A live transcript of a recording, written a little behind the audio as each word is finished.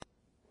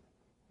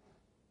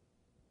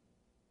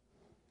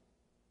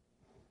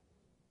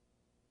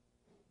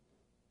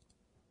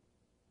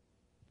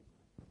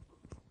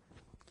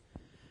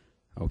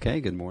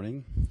Okay, good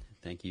morning.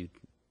 Thank you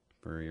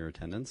for your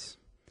attendance.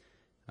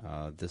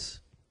 This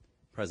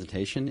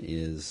presentation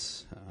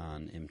is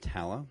on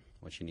EMTALA,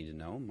 what you need to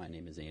know. My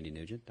name is Andy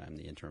Nugent. I'm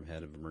the interim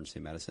head of emergency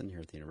medicine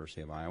here at the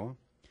University of Iowa.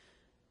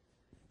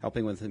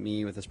 Helping with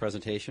me with this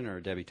presentation are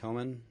Debbie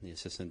Toman, the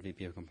assistant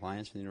VP of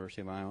compliance for the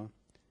University of Iowa,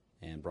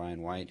 and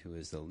Brian White, who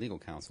is the legal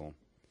counsel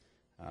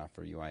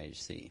for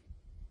UIHC.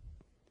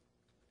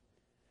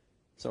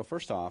 So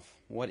first off,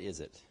 what is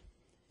it?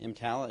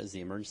 EMTALA is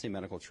the Emergency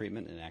Medical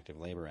Treatment and Active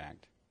Labor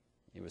Act.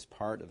 It was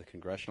part of the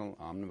Congressional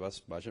Omnibus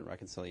Budget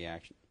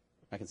Reconciliation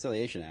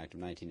Act of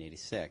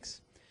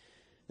 1986.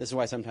 This is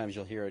why sometimes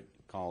you'll hear it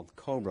called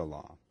COBRA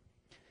law.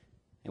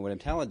 And what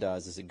EMTALA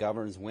does is it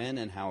governs when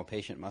and how a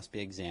patient must be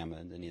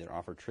examined and either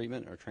offered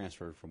treatment or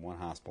transferred from one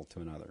hospital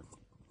to another.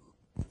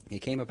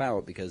 It came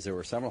about because there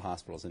were several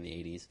hospitals in the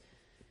 80s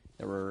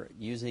that were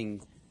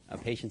using a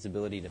patient's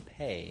ability to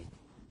pay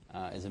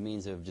as a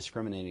means of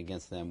discriminating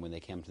against them when they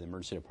came to the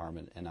emergency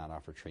department and not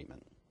offer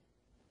treatment.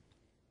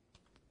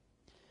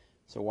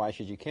 So why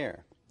should you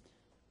care?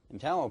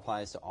 EMTALA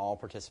applies to all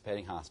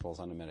participating hospitals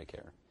under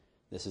Medicare.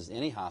 This is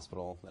any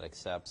hospital that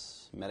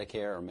accepts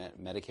Medicare or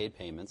Medicaid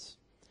payments.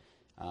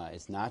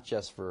 It's not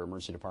just for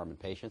emergency department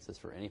patients. It's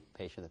for any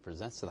patient that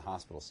presents to the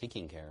hospital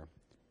seeking care.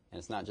 And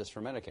it's not just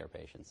for Medicare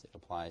patients. It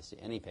applies to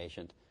any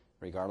patient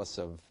regardless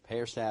of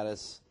payer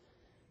status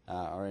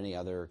or any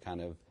other kind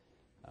of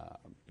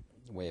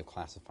way of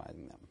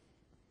classifying them.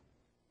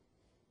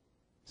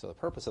 So the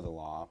purpose of the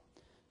law,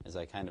 as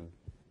I kind of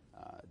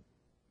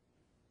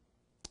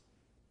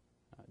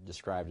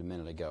described a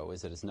minute ago,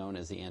 is that it's known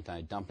as the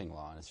anti-dumping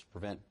law, and it's to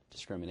prevent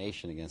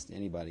discrimination against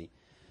anybody,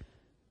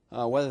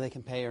 whether they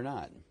can pay or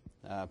not.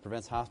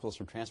 Prevents hospitals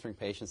from transferring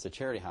patients to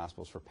charity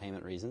hospitals for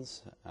payment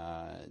reasons.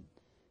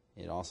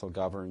 It also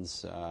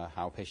governs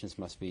how patients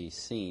must be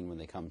seen when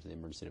they come to the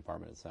emergency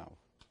department itself.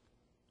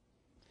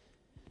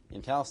 The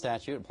EMTALA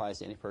statute applies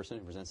to any person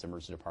who presents to the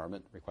emergency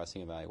department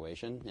requesting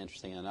evaluation.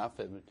 Interesting enough,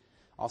 it would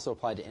also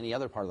apply to any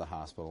other part of the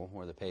hospital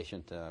where the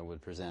patient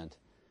would present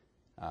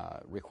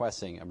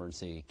requesting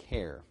emergency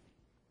care.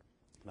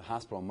 The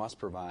hospital must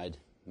provide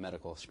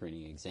medical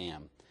screening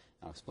exam.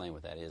 I'll explain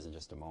what that is in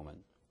just a moment.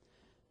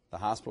 The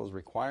hospital is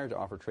required to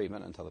offer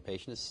treatment until the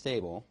patient is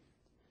stable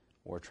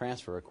or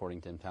transfer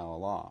according to EMTALA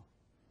law.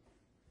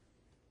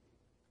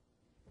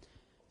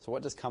 So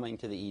what does coming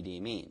to the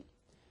ED mean?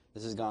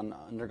 This has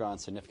undergone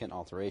significant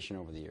alteration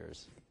over the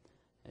years.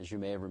 As you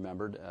may have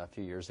remembered, a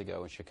few years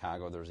ago in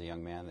Chicago, there was a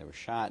young man that was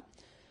shot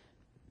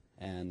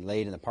and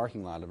laid in the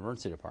parking lot of the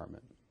emergency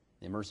department.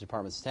 The emergency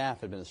department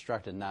staff had been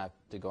instructed not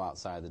to go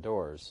outside the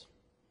doors.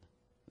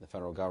 The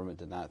federal government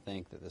did not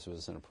think that this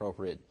was an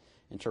appropriate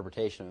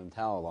interpretation of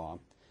EMTALA law,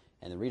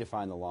 and they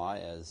redefined the law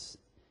as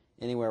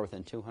anywhere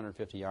within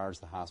 250 yards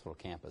of the hospital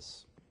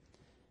campus.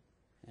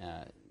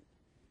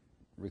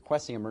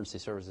 Requesting emergency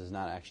services does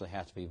not actually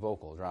have to be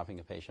vocal. Dropping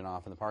a patient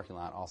off in the parking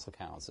lot also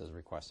counts as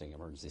requesting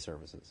emergency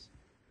services.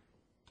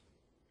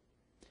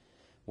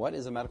 What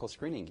is a medical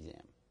screening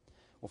exam?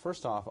 Well,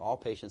 first off, all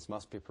patients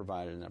must be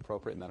provided an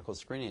appropriate medical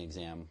screening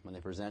exam when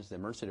they present to the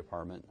emergency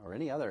department or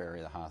any other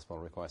area of the hospital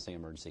requesting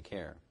emergency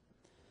care.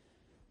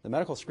 The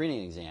medical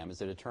screening exam is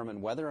to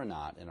determine whether or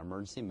not an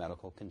emergency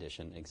medical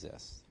condition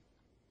exists.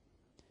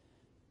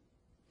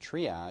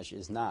 Triage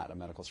is not a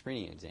medical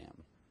screening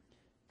exam.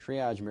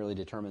 Triage merely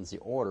determines the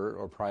order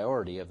or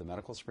priority of the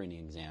medical screening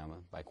exam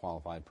by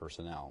qualified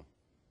personnel.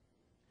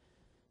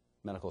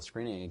 Medical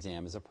screening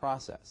exam is a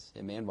process.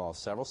 It may involve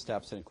several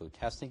steps that include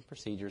testing,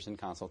 procedures, and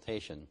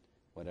consultation,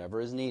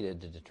 whatever is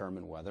needed to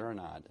determine whether or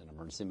not an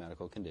emergency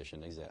medical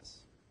condition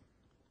exists.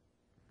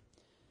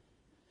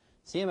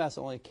 CMS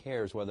only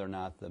cares whether or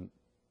not the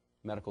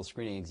medical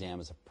screening exam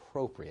is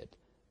appropriate.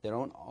 They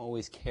don't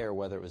always care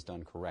whether it was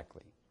done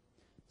correctly.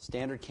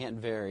 Standard can't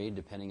vary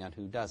depending on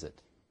who does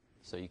it.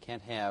 So you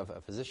can't have a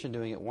physician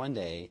doing it one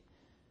day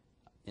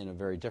in a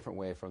very different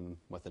way from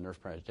what the nurse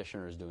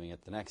practitioner is doing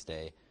it the next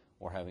day,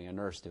 or having a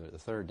nurse do it the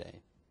third day.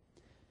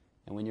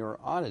 And when you're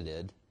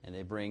audited and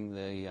they bring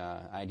the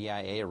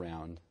IDIA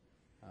around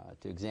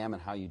to examine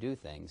how you do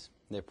things,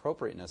 the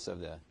appropriateness of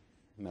the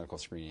medical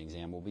screening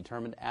exam will be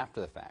determined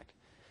after the fact.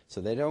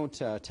 So they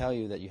don't tell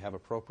you that you have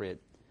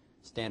appropriate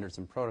standards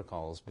and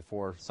protocols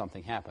before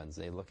something happens.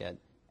 They look at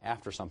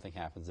after something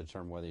happens to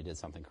determine whether you did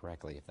something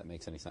correctly, if that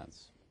makes any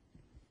sense.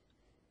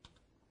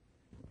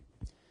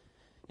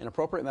 An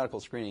appropriate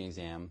medical screening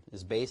exam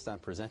is based on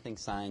presenting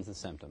signs and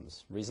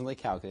symptoms, reasonably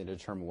calculated to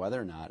determine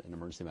whether or not an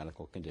emergency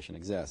medical condition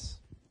exists.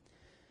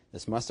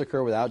 This must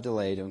occur without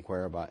delay to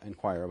inquire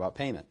about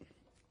payment.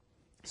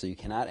 So you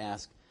cannot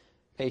ask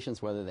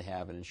patients whether they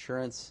have an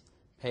insurance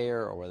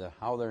payer or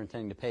how they're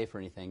intending to pay for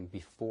anything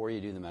before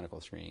you do the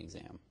medical screening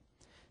exam.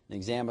 The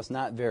exam must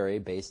not vary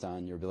based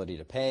on your ability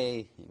to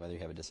pay, whether you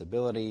have a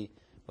disability,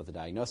 what the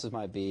diagnosis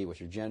might be, what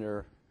your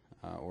gender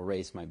or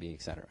race might be,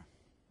 etc.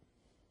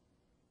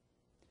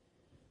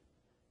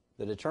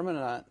 The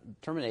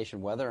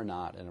determination whether or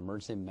not an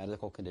emergency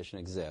medical condition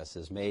exists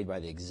is made by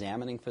the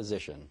examining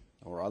physician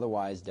or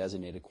otherwise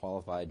designated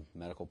qualified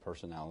medical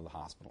personnel of the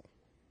hospital.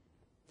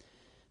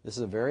 This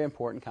is a very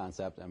important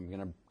concept. I'm going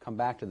to come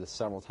back to this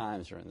several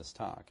times during this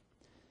talk.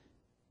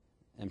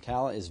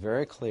 EMTALA is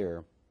very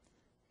clear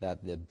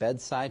that the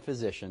bedside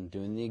physician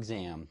doing the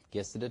exam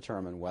gets to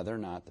determine whether or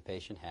not the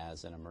patient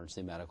has an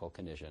emergency medical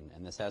condition.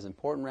 And this has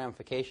important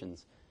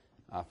ramifications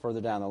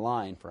further down the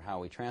line for how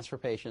we transfer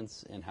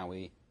patients and how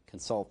we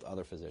consult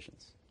other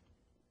physicians.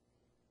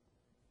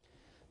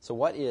 So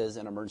what is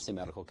an emergency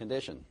medical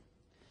condition?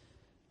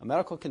 A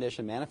medical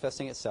condition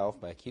manifesting itself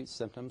by acute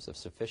symptoms of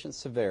sufficient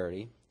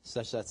severity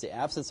such that the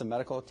absence of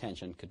medical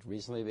attention could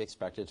reasonably be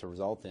expected to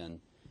result in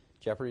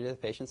jeopardy to the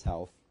patient's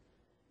health,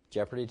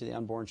 jeopardy to the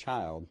unborn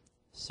child,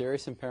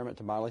 serious impairment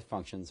to bodily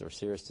functions, or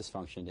serious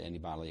dysfunction to any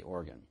bodily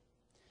organ.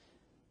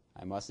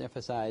 I must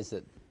emphasize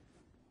that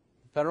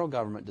the federal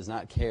government does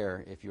not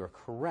care if you are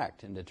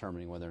correct in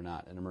determining whether or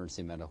not an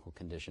emergency medical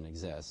condition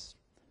exists.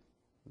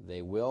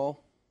 They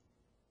will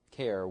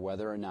care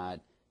whether or not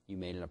you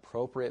made an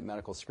appropriate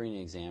medical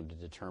screening exam to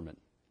determine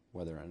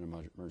whether an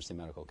emergency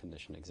medical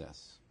condition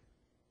exists.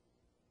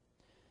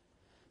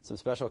 Some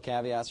special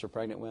caveats for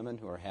pregnant women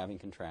who are having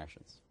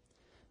contractions.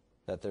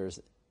 That there's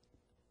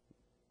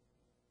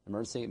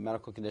emergency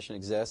medical condition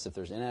exists if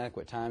there's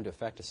inadequate time to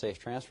effect a safe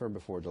transfer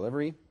before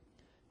delivery,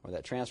 or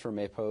that transfer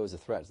may pose a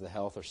threat to the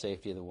health or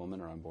safety of the woman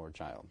or unborn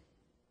child.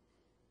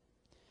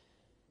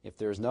 If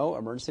there is no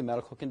emergency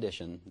medical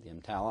condition, the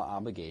EMTALA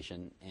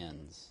obligation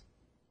ends.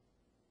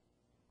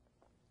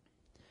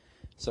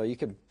 So you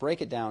could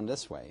break it down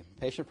this way.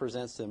 Patient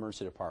presents to the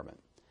emergency department.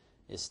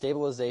 Is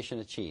stabilization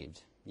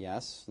achieved?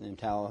 Yes, the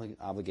EMTALA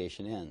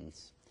obligation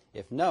ends.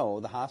 If no,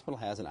 the hospital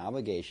has an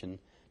obligation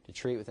to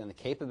treat within the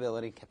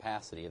capability and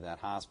capacity of that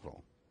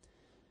hospital.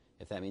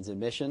 If that means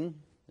admission,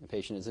 the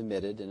patient is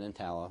admitted and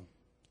EMTALA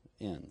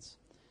ends.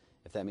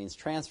 If that means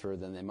transfer,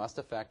 then they must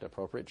effect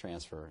appropriate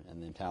transfer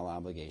and the EMTALA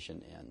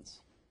obligation ends.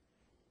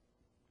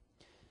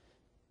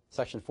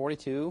 Section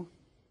 42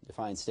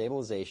 defines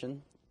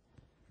stabilization,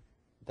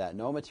 that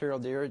no material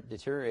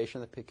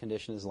deterioration of the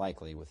condition is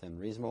likely within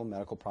reasonable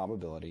medical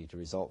probability to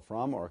result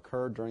from or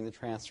occur during the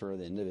transfer of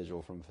the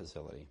individual from a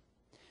facility.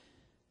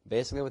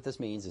 Basically what this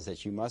means is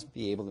that you must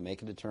be able to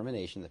make a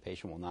determination the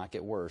patient will not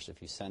get worse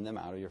if you send them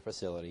out of your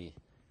facility,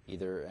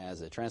 either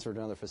as a transfer to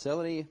another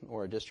facility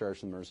or a discharge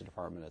from the emergency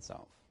department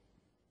itself.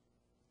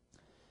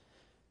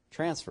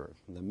 Transfer,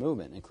 the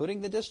movement,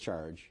 including the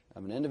discharge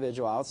of an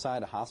individual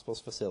outside a hospital's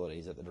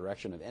facilities at the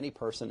direction of any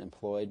person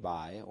employed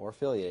by or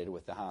affiliated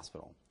with the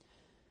hospital,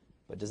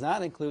 but does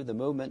not include the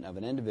movement of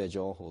an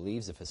individual who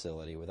leaves the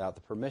facility without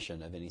the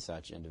permission of any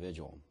such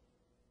individual.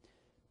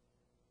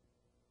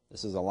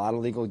 This is a lot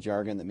of legal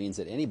jargon that means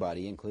that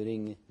anybody,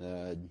 including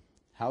the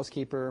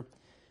housekeeper,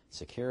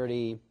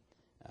 security,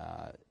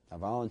 a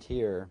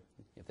volunteer,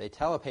 if they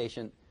tell a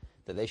patient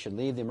that they should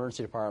leave the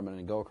emergency department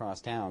and go across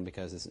town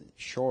because it's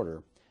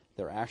shorter,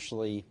 they're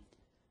actually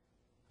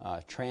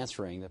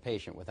transferring the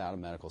patient without a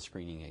medical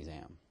screening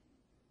exam.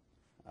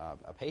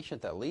 A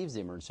patient that leaves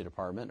the emergency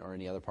department or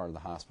any other part of the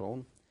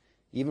hospital,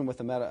 even with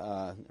an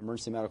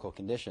emergency medical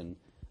condition,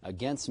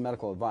 against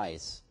medical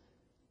advice,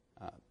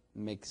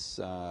 makes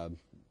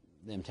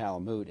the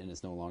EMTALA moot and it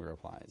no longer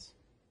applies.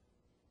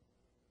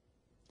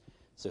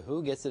 So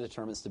who gets to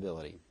determine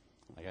stability?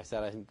 Like I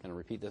said, I'm going to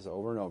repeat this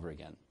over and over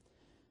again.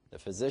 The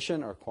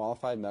physician or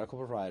qualified medical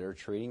provider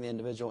treating the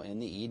individual in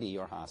the ED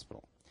or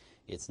hospital.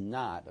 It's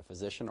not a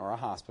physician or a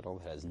hospital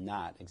that has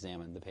not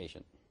examined the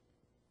patient.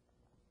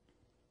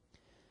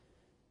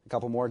 A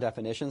couple more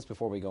definitions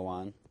before we go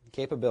on.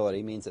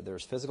 Capability means that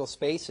there's physical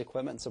space,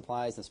 equipment,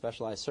 supplies, and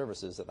specialized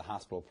services that the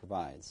hospital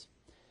provides.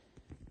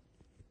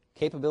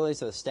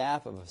 Capabilities of the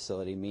staff of a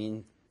facility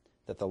mean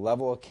that the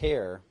level of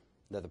care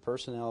that the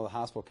personnel of the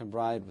hospital can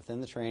provide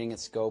within the training and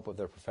scope of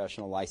their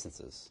professional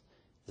licenses.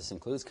 This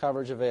includes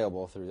coverage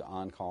available through the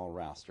on-call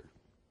roster.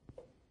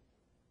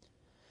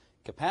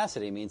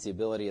 Capacity means the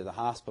ability of the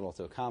hospital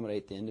to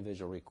accommodate the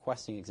individual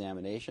requesting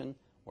examination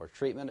or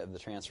treatment of the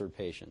transferred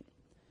patient.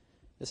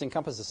 This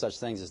encompasses such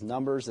things as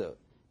numbers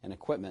and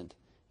equipment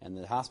and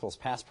the hospital's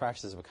past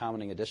practices of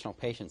accommodating additional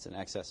patients in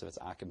excess of its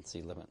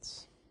occupancy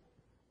limits.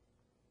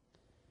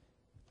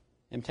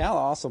 EMTALA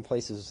also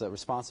places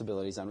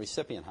responsibilities on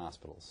recipient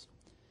hospitals.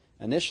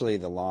 Initially,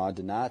 the law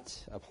did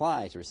not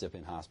apply to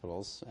recipient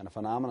hospitals, and a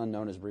phenomenon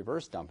known as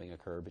reverse dumping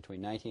occurred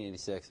between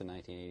 1986 and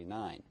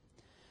 1989.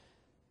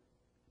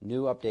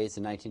 New updates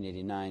in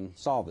 1989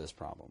 solved this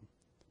problem.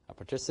 A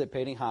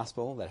participating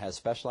hospital that has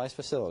specialized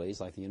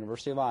facilities, like the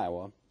University of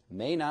Iowa,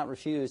 may not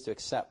refuse to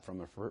accept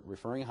from a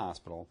referring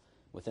hospital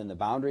within the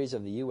boundaries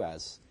of the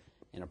U.S.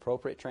 an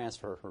appropriate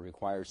transfer for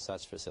required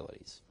such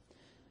facilities.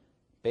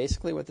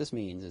 Basically what this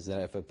means is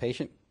that if a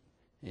patient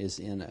is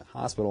in a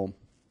hospital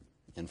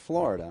in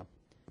Florida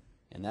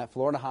and that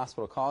Florida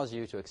hospital calls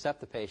you to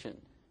accept the patient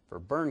for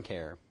burn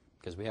care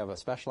because we have a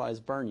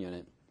specialized burn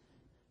unit,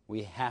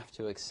 we have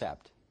to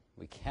accept.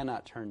 We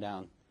cannot turn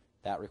down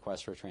that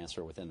request for a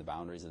transfer within the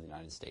boundaries of the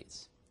United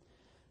States.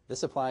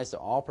 This applies to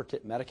all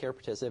Medicare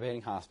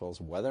participating hospitals,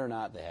 whether or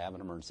not they have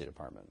an emergency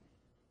department.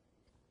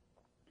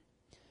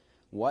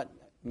 What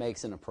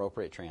makes an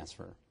appropriate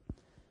transfer?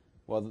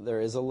 Well,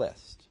 there is a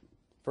list.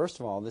 First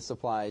of all, this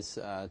applies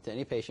to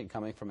any patient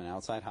coming from an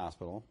outside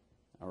hospital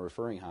or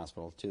referring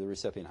hospital to the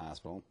recipient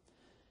hospital.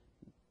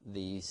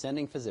 The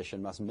sending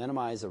physician must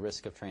minimize the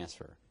risk of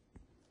transfer.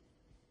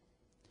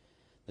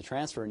 The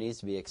transfer needs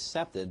to be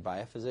accepted by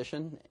a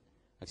physician,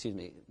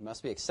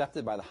 must be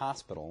accepted by the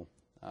hospital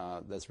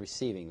that's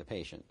receiving the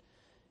patient.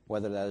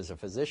 Whether that is a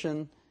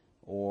physician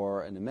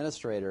or an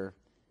administrator,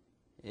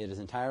 it is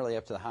entirely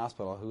up to the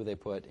hospital who they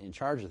put in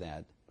charge of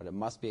that, but it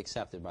must be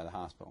accepted by the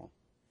hospital.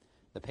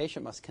 The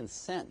patient must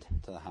consent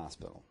to the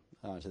hospital,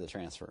 to the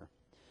transfer.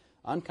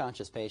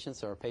 Unconscious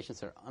patients or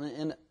patients that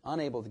are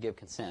unable to give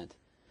consent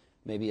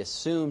may be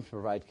assumed to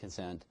provide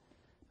consent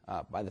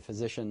by the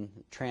physician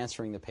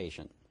transferring the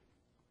patient.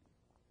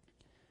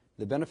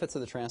 The benefits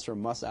of the transfer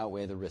must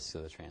outweigh the risks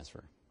of the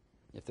transfer.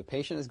 If the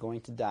patient is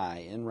going to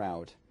die en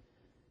route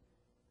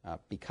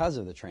because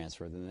of the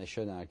transfer, then they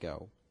should not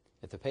go.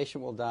 If the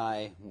patient will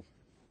die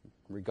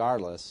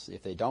regardless,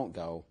 if they don't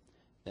go,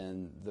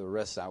 then the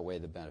risks outweigh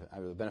the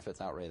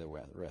benefits outweigh the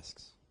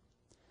risks.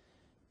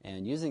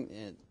 And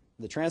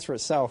the transfer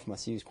itself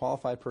must use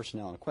qualified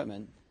personnel and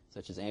equipment,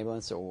 such as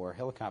ambulance or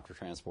helicopter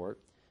transport.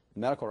 The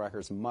medical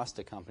records must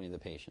accompany the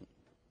patient.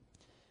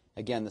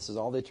 Again, this is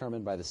all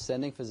determined by the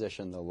sending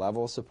physician, the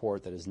level of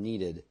support that is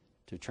needed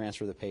to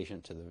transfer the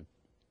patient to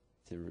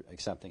the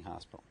accepting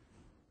hospital.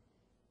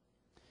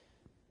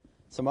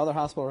 Some other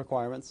hospital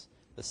requirements.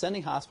 The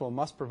sending hospital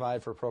must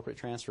provide for appropriate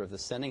transfer if the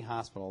sending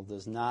hospital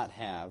does not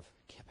have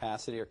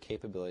capacity or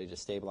capability to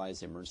stabilize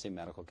the emergency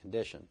medical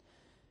condition.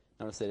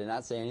 Notice they did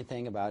not say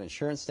anything about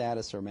insurance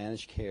status or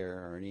managed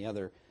care or any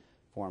other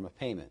form of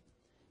payment.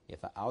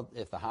 If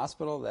the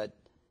hospital that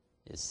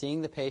is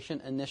seeing the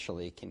patient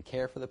initially can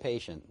care for the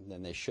patient,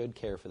 then they should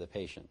care for the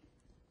patient.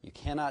 You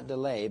cannot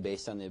delay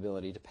based on the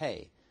ability to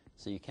pay.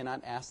 So you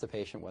cannot ask the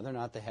patient whether or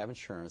not they have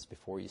insurance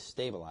before you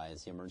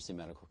stabilize the emergency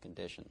medical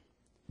condition.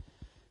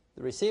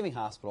 The receiving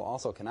hospital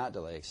also cannot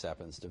delay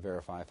acceptance to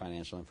verify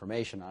financial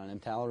information on an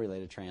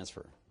EMTALA-related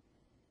transfer.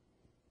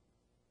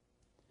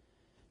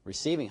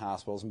 Receiving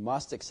hospitals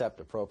must accept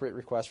appropriate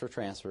requests for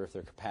transfer if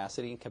their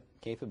capacity and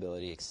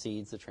capability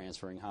exceeds the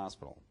transferring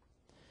hospital.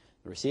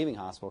 The receiving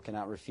hospital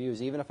cannot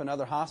refuse even if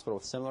another hospital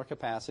with similar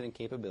capacity and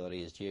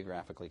capability is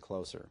geographically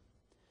closer.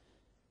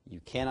 You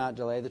cannot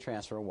delay the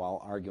transfer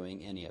while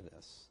arguing any of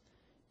this.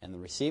 And the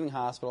receiving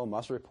hospital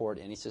must report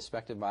any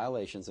suspected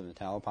violations of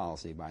EMTALA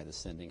policy by the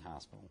sending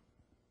hospital.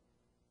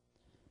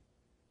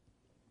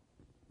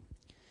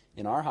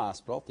 In our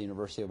hospital, at the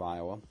University of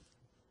Iowa,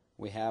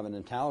 we have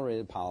an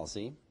EMTALA-related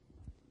policy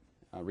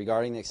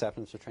regarding the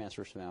acceptance of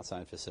transfers from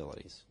outside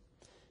facilities.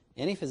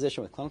 Any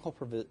physician with clinical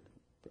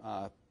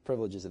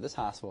privileges at this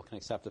hospital can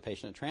accept a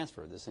patient and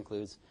transfer. This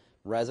includes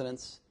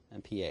residents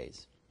and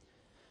PAs.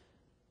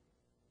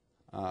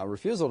 A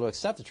refusal to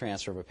accept the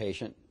transfer of a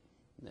patient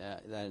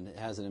that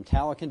has an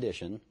EMTALA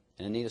condition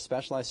and in need of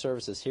specialized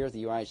services here at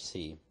the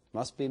UIHC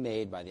must be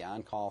made by the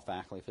on-call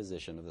faculty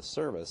physician of the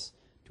service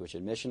to which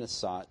admission is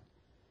sought.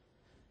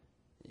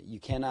 You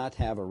cannot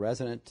have a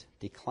resident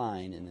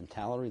decline an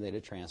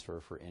EMTALA-related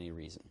transfer for any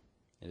reason.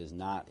 It is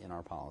not in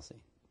our policy.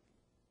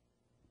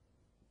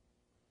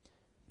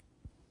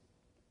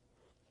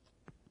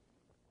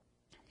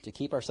 To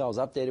keep ourselves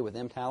updated with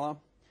EMTALA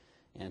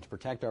and to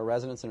protect our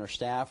residents and our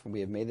staff,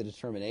 we have made the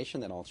determination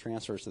that all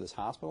transfers to this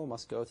hospital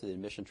must go to the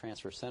Admission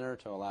Transfer Center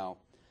to allow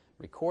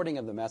recording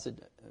of the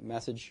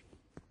message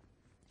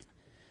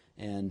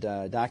and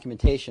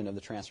documentation of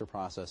the transfer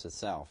process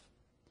itself.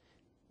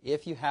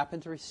 If you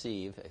happen to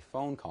receive a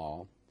phone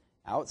call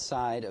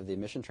outside of the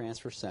Admission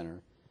Transfer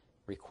Center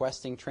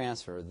requesting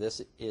transfer,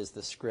 this is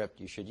the script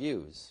you should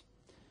use.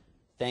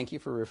 Thank you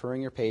for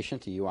referring your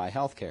patient to UI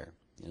Healthcare.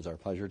 It is our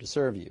pleasure to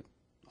serve you.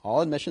 All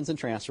admissions and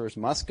transfers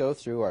must go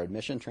through our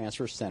Admission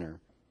Transfer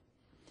Center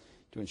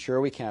to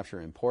ensure we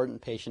capture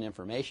important patient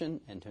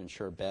information and to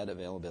ensure bed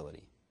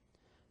availability.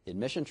 The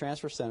Admission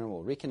Transfer Center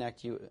will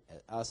reconnect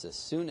us as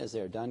soon as they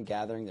are done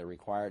gathering the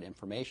required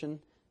information.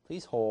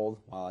 Please hold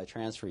while I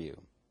transfer you.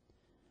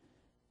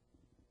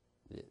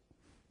 The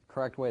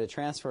correct way to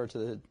transfer to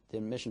the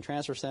Admission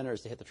Transfer Center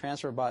is to hit the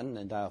transfer button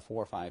and dial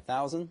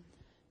 45000.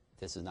 If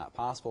this is not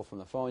possible from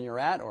the phone you're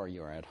at or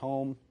you are at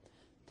home,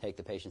 take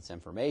the patient's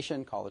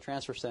information, call the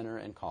transfer center,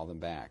 and call them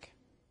back.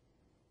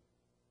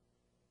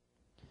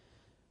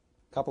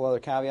 A couple other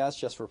caveats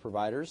just for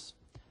providers.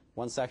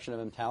 One section of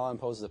EMTALA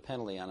imposes a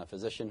penalty on a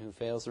physician who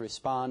fails to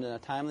respond in a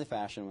timely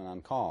fashion when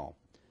on call.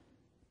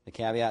 The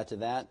caveat to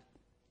that,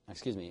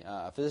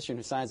 a physician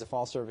who signs a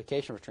false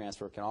certification for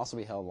transfer can also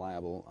be held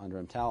liable under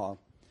EMTALA,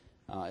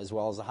 as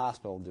well as the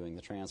hospital doing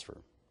the transfer.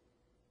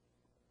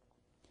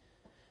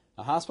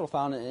 A hospital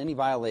found in any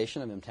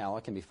violation of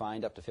EMTALA can be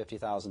fined up to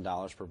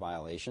 $50,000 per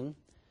violation.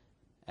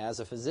 A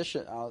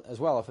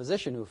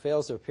physician who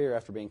fails to appear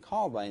after being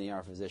called by an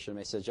ER physician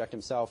may subject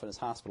himself and his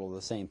hospital to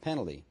the same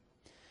penalty.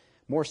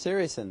 More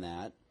serious than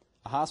that,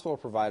 a hospital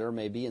provider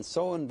may be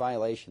so in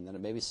violation that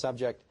it may be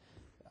subject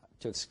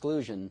to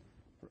exclusion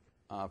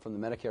from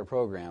the Medicare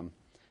program.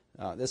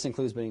 This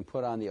includes being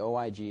put on the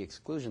OIG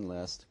exclusion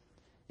list.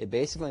 It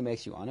basically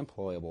makes you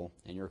unemployable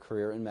and your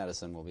career in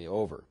medicine will be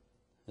over.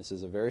 This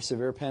is a very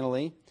severe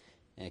penalty,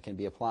 and it can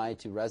be applied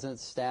to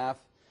residents, staff,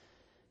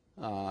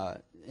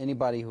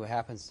 anybody who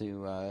happens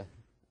to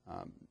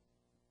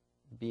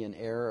be in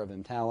error of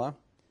EMTALA,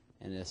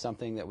 and it is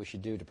something that we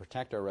should do to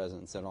protect our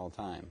residents at all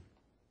time.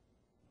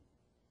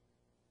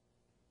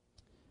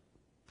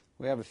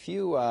 We have a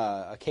few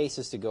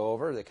cases to go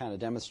over that kind of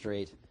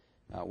demonstrate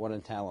what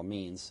EMTALA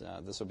means.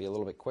 This will be a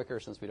little bit quicker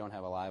since we don't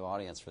have a live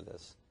audience for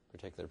this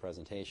particular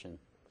presentation.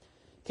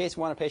 Case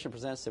 1, a patient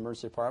presents to the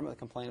emergency department with a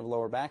complaint of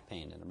lower back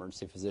pain. An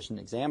emergency physician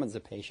examines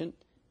the patient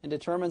and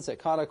determines that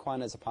cauda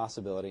equina is a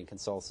possibility and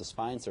consults the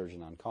spine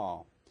surgeon on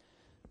call.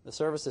 The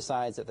service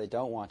decides that they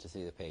don't want to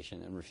see the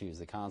patient and refuse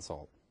the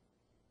consult.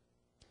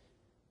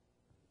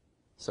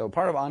 So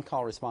part of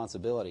on-call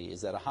responsibility is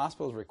that a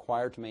hospital is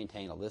required to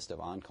maintain a list of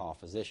on-call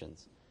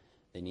physicians.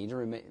 They need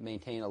to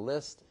maintain a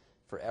list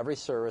for every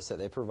service that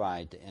they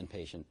provide to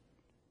inpatient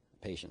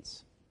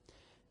patients.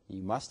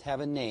 You must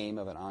have a name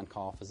of an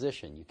on-call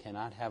physician. You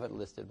cannot have it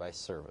listed by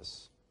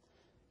service.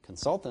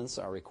 Consultants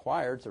are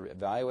required to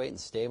evaluate and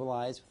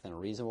stabilize within a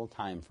reasonable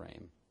time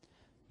frame.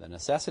 The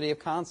necessity of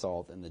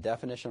consult and the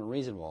definition of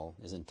reasonable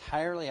is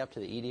entirely up to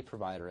the ED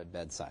provider at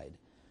bedside.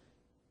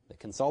 The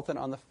consultant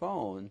on the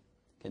phone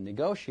can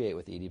negotiate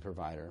with the ED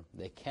provider.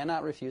 They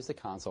cannot refuse the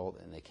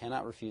consult, and they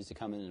cannot refuse to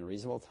come in a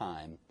reasonable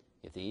time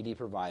if the ED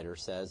provider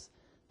says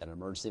that an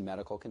emergency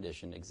medical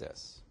condition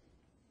exists.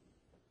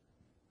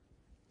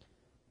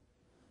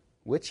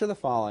 Which of the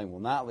following will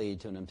not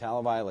lead to an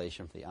EMTALA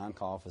violation for the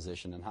on-call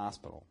physician in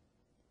hospital?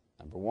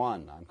 Number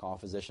 1, on-call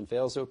physician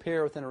fails to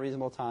appear within a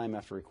reasonable time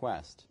after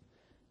request.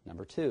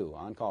 Number 2,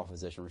 on-call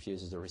physician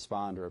refuses to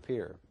respond or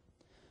appear.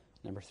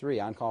 Number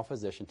 3, on-call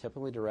physician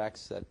typically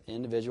directs that the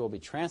individual be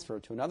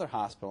transferred to another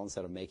hospital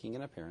instead of making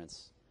an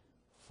appearance.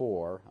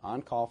 4,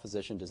 on-call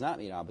physician does not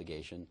meet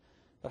obligation,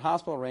 but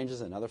hospital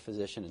arranges another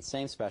physician in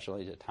same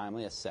specialty to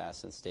timely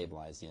assess and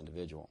stabilize the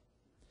individual.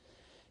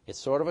 It's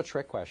sort of a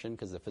trick question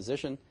because the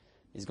physician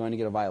is going to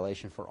get a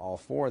violation for all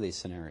 4 of these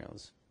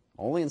scenarios.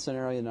 Only in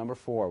scenario number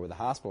 4 would the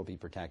hospital be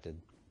protected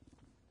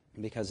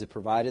because it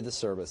provided the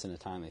service in a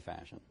timely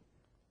fashion.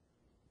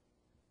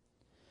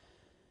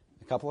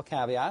 A couple of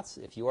caveats.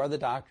 If you are the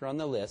doctor on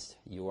the list,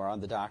 you are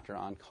the doctor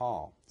on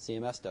call.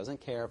 CMS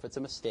doesn't care if it's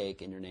a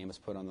mistake and your name is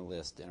put on the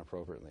list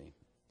inappropriately.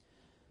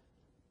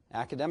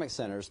 Academic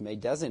centers may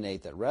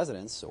designate that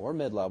residents or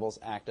mid-levels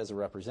act as a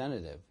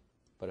representative,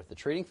 but if the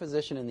treating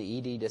physician in the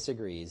ED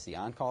disagrees, the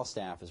on-call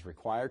staff is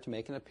required to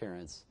make an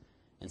appearance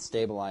and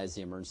stabilize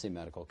the emergency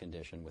medical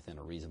condition within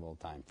a reasonable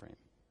time frame.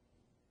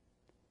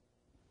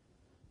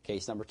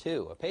 Case number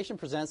 2. A patient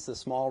presents to the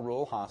small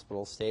rural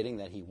hospital stating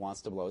that he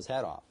wants to blow his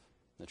head off.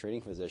 The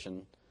treating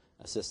physician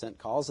assistant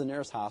calls the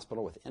nearest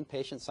hospital with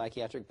inpatient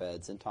psychiatric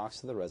beds and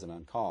talks to the resident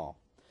on call.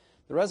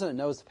 The resident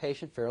knows the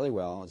patient fairly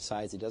well and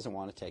decides he doesn't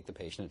want to take the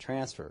patient to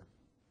transfer.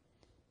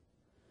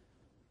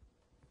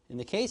 In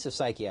the case of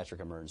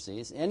psychiatric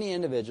emergencies, any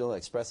individual that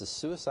expresses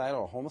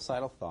suicidal or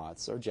homicidal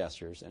thoughts or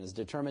gestures and is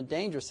determined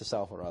dangerous to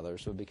self or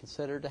others would be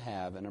considered to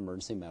have an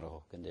emergency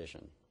medical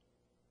condition.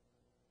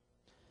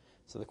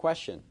 So the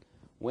question,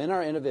 when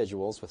are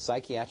individuals with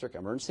psychiatric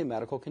emergency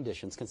medical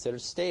conditions considered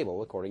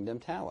stable according to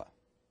EMTALA?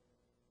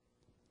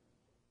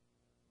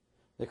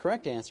 The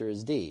correct answer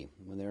is D,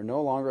 when they are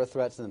no longer a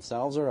threat to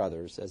themselves or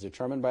others as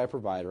determined by a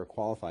provider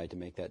qualified to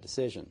make that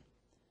decision.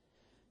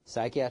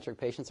 Psychiatric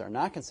patients are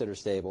not considered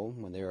stable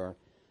when they are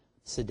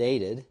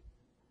sedated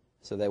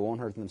so they won't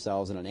hurt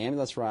themselves in an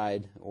ambulance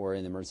ride or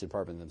in the emergency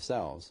department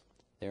themselves.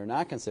 They are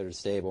not considered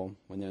stable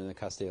when they're in the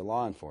custody of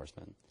law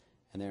enforcement.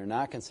 And they are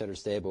not considered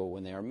stable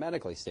when they are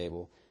medically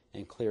stable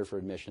and cleared for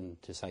admission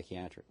to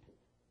psychiatric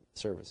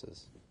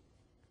services.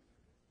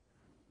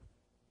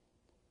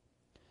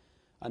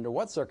 Under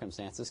what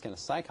circumstances can a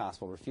psych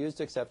hospital refuse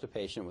to accept a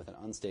patient with an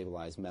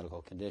unstabilized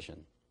medical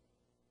condition?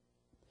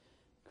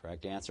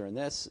 Correct answer in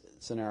this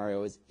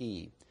scenario is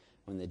E,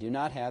 when they do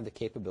not have the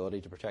capability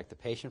to protect the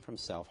patient from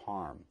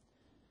self-harm.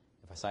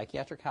 If a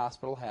psychiatric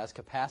hospital has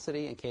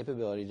capacity and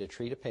capability to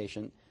treat a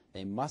patient,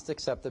 they must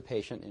accept the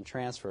patient and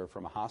transfer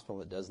from a hospital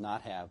that does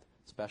not have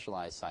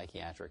specialized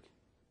psychiatric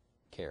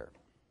care.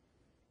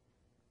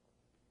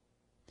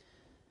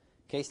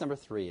 Case number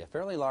 3, a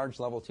fairly large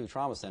level 2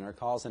 trauma center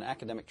calls an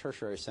academic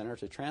tertiary center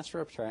to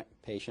transfer a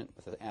patient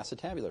with an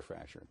acetabular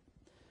fracture.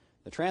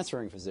 The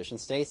transferring physician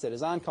states that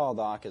his on-call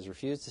doc has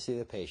refused to see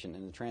the patient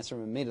and to transfer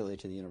him immediately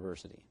to the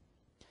university.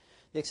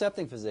 The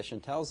accepting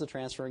physician tells the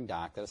transferring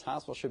doc that his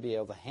hospital should be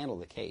able to handle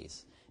the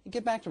case and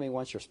get back to me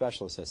once your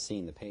specialist has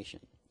seen the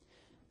patient.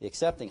 The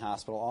accepting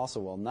hospital also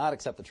will not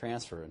accept the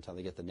transfer until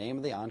they get the name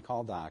of the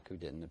on-call doc who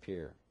didn't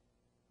appear.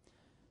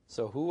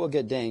 So who will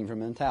get dinged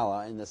from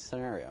EMTALA in this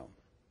scenario?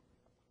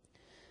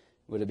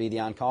 Would it be the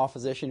on-call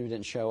physician who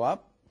didn't show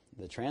up,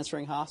 the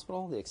transferring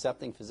hospital, the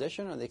accepting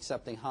physician, or the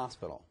accepting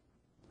hospital?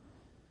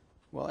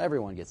 Well,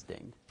 everyone gets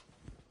dinged.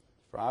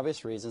 For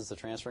obvious reasons, the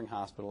transferring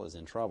hospital is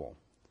in trouble.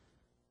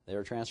 They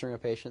were transferring a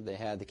patient they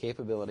had the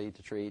capability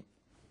to treat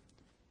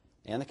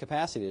and the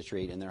capacity to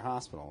treat in their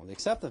hospital. The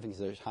accepting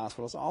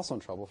hospital is also in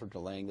trouble for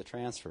delaying the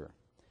transfer.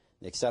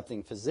 The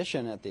accepting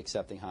physician at the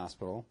accepting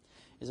hospital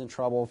is in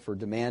trouble for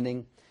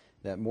demanding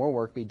that more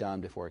work be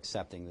done before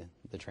accepting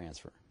the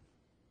transfer.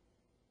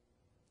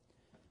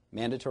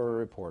 Mandatory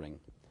reporting.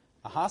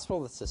 A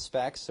hospital that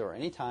suspects or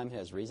any time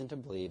has reason to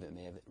believe it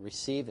may have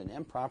received an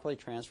improperly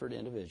transferred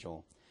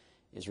individual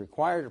is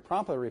required to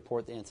promptly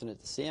report the incident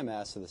to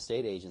CMS or the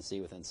state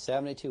agency within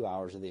 72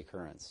 hours of the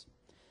occurrence.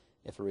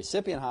 If a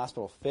recipient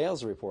hospital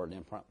fails to report an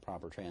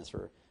improper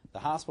transfer, the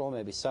hospital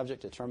may be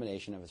subject to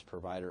termination of its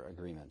provider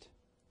agreement.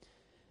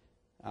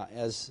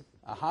 As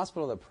a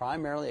hospital that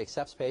primarily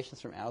accepts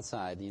patients from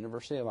outside the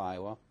University of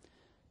Iowa,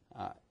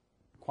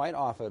 quite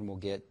often will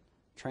get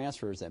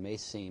transfers that may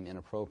seem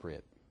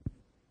inappropriate.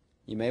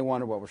 You may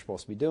wonder what we're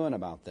supposed to be doing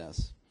about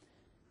this.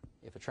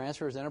 If a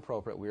transfer is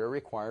inappropriate, we are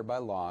required by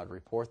law to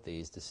report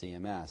these to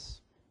CMS.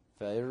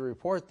 Failure to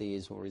report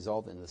these will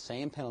result in the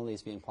same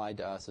penalties being applied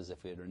to us as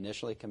if we had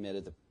initially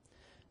committed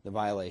the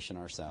violation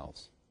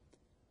ourselves.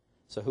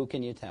 So who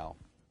can you tell?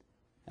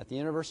 At the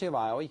University of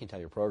Iowa, you can tell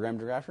your program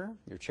director,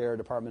 your chair or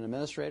department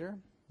administrator.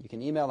 You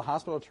can email the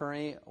hospital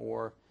attorney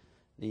or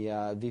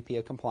the VP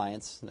of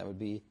compliance. That would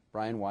be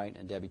Brian White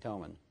and Debbie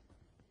Toman.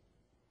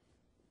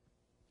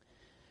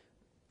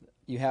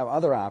 You have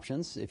other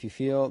options. If you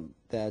feel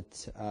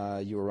that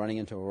you are running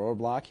into a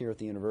roadblock here at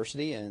the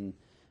university and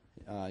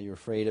you're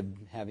afraid of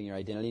having your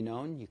identity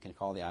known, you can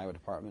call the Iowa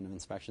Department of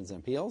Inspections and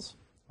Appeals,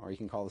 or you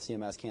can call the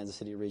CMS Kansas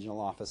City Regional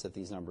Office at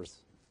these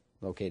numbers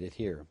located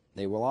here.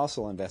 They will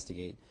also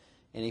investigate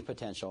any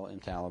potential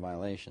EMTALA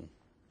violation.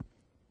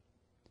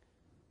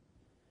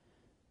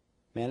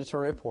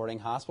 Mandatory reporting.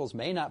 Hospitals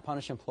may not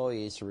punish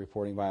employees for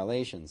reporting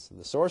violations.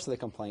 The source of the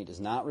complaint is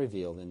not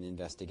revealed in the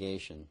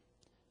investigation.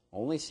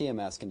 Only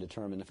CMS can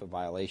determine if a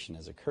violation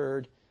has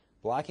occurred.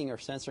 Blocking or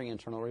censoring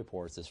internal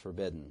reports is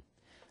forbidden.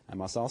 I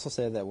must also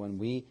say that when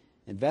we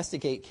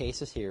investigate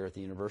cases here at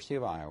the University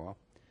of Iowa,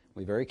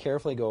 we very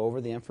carefully go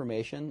over the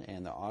information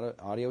and the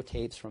audio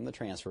tapes from the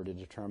transfer to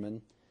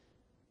determine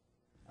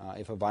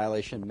if a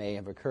violation may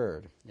have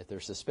occurred. If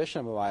there's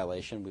suspicion of a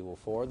violation, we will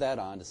forward that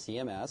on to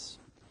CMS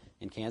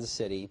in Kansas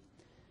City.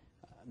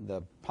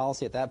 The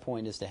policy at that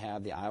point is to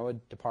have the Iowa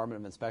Department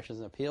of Inspections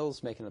and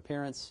Appeals make an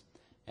appearance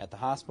at the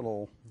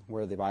hospital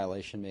where the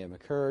violation may have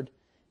occurred,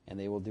 and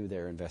they will do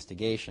their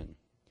investigation.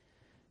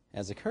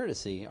 As a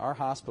courtesy, our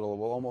hospital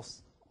will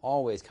almost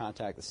always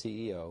contact the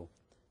CEO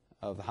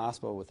of the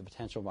hospital with a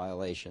potential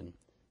violation.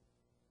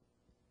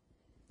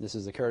 This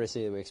is a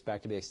courtesy that we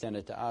expect to be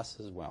extended to us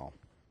as well.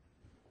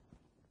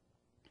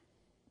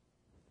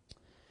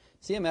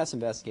 CMS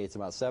investigates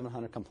about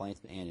 700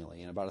 complaints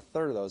annually, and about a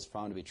third of those are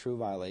found to be true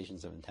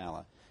violations of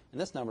EMTALA. And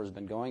this number has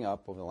been going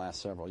up over the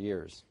last several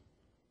years.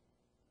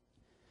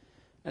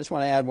 I just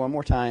want to add one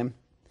more time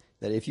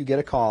that if you get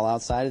a call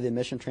outside of the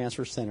Admission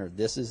Transfer Center,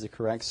 this is the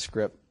correct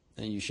script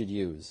that you should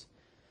use.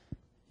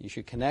 You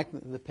should connect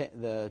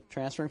the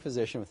transferring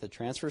physician with the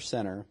transfer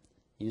center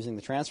using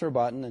the transfer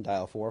button and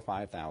dial 4 or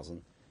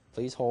 5000.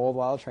 Please hold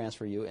while I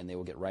transfer you, and they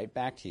will get right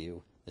back to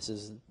you.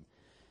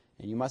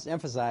 And you must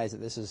emphasize that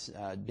this is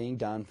being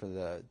done for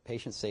the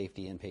patient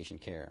safety and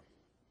patient care.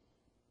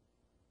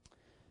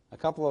 A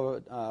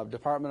couple of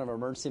Department of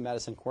Emergency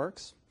Medicine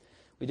quirks.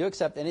 We do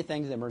accept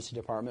anything to the emergency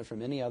department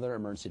from any other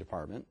emergency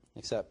department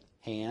except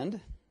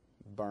hand,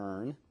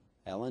 burn,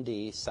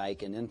 L&D,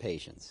 psych, and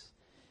inpatients.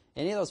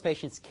 Any of those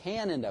patients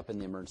can end up in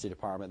the emergency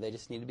department. They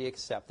just need to be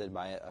accepted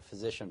by a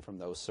physician from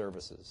those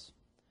services.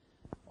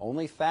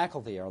 Only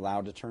faculty are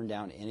allowed to turn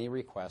down any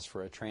request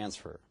for a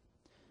transfer.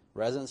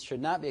 Residents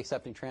should not be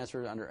accepting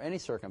transfers under any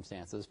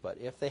circumstances, but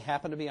if they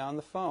happen to be on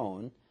the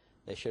phone,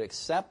 they should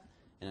accept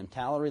an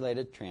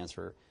EMTALA-related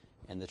transfer,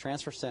 and the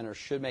transfer center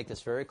should make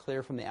this very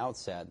clear from the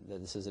outset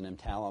that this is an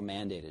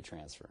EMTALA-mandated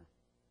transfer.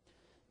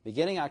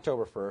 Beginning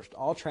October 1st,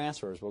 all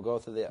transfers will go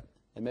through the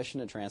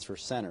Admission and Transfer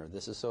Center.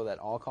 This is so that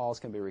all calls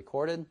can be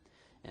recorded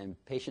and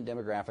patient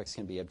demographics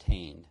can be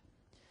obtained.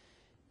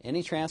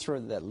 Any transfer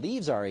that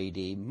leaves our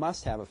ED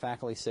must have a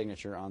faculty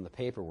signature on the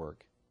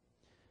paperwork.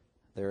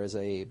 There is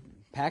a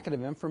packet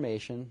of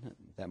information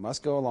that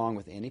must go along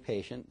with any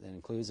patient that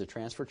includes a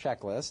transfer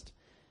checklist.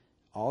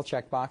 All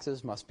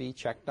checkboxes must be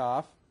checked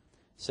off.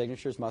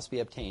 Signatures must be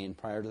obtained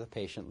prior to the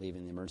patient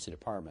leaving the emergency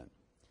department.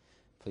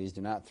 Please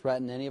do not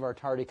threaten any of our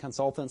tardy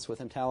consultants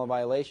with EMTALA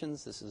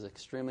violations. This is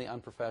extremely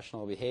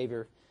unprofessional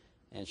behavior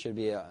and should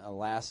be a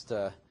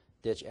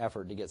last-ditch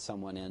effort to get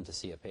someone in to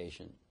see a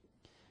patient.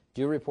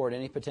 Do report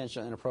any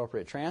potential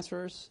inappropriate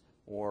transfers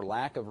or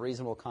lack of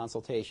reasonable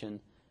consultation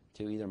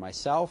to either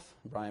myself,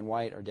 Brian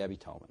White, or Debbie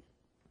Toman.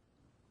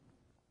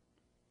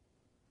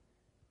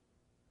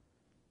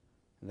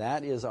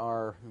 That is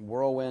our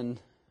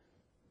whirlwind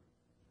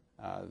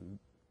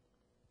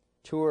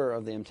tour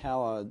of the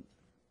EMTALA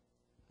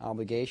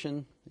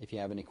obligation. If you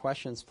have any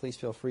questions, please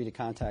feel free to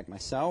contact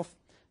myself,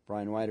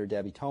 Brian White, or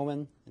Debbie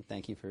Toman, and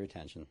thank you for your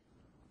attention.